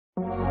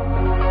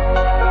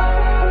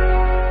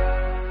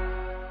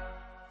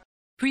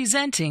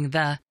Presenting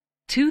the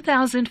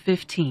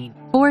 2015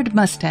 Ford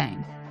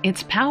Mustang.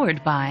 It's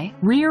powered by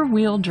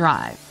rear-wheel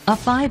drive, a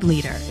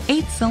 5-liter,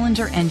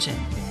 8-cylinder engine.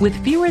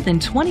 With fewer than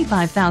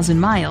 25,000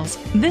 miles,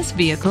 this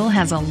vehicle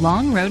has a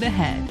long road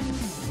ahead.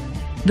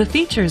 The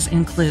features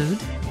include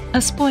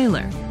a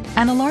spoiler,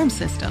 an alarm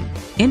system,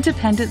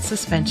 independent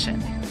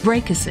suspension,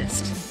 brake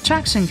assist,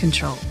 traction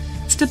control,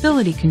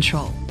 stability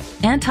control,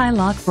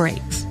 anti-lock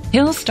brakes,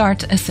 hill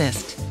start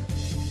assist.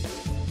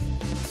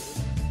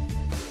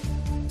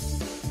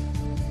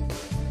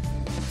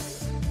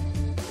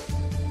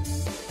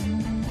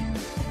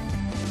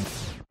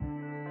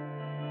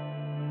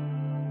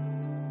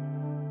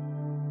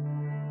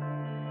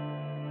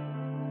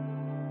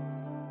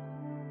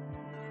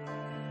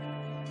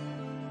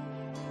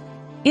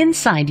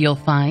 Inside you'll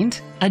find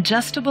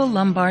adjustable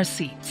lumbar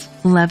seats,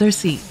 leather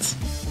seats,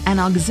 an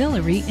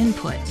auxiliary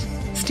input,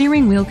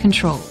 steering wheel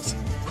controls,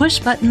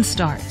 push-button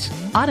start,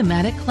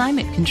 automatic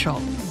climate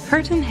control,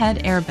 curtain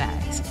head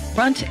airbags,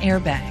 front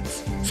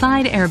airbags,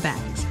 side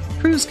airbags,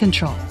 cruise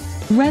control.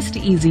 Rest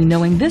easy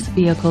knowing this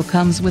vehicle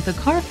comes with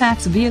a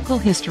Carfax Vehicle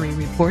History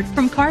Report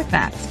from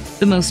Carfax,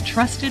 the most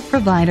trusted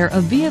provider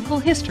of vehicle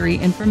history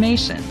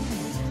information.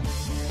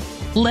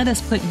 Let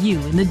us put you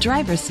in the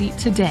driver's seat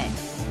today.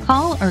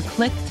 Call or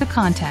click to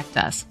contact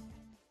us.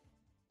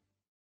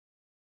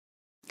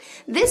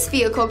 This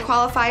vehicle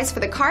qualifies for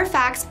the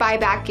Carfax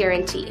Buyback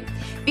Guarantee.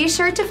 Be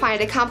sure to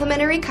find a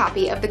complimentary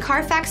copy of the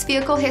Carfax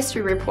Vehicle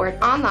History Report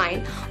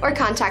online or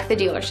contact the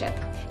dealership.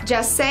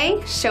 Just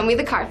say, "Show me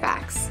the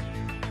Carfax."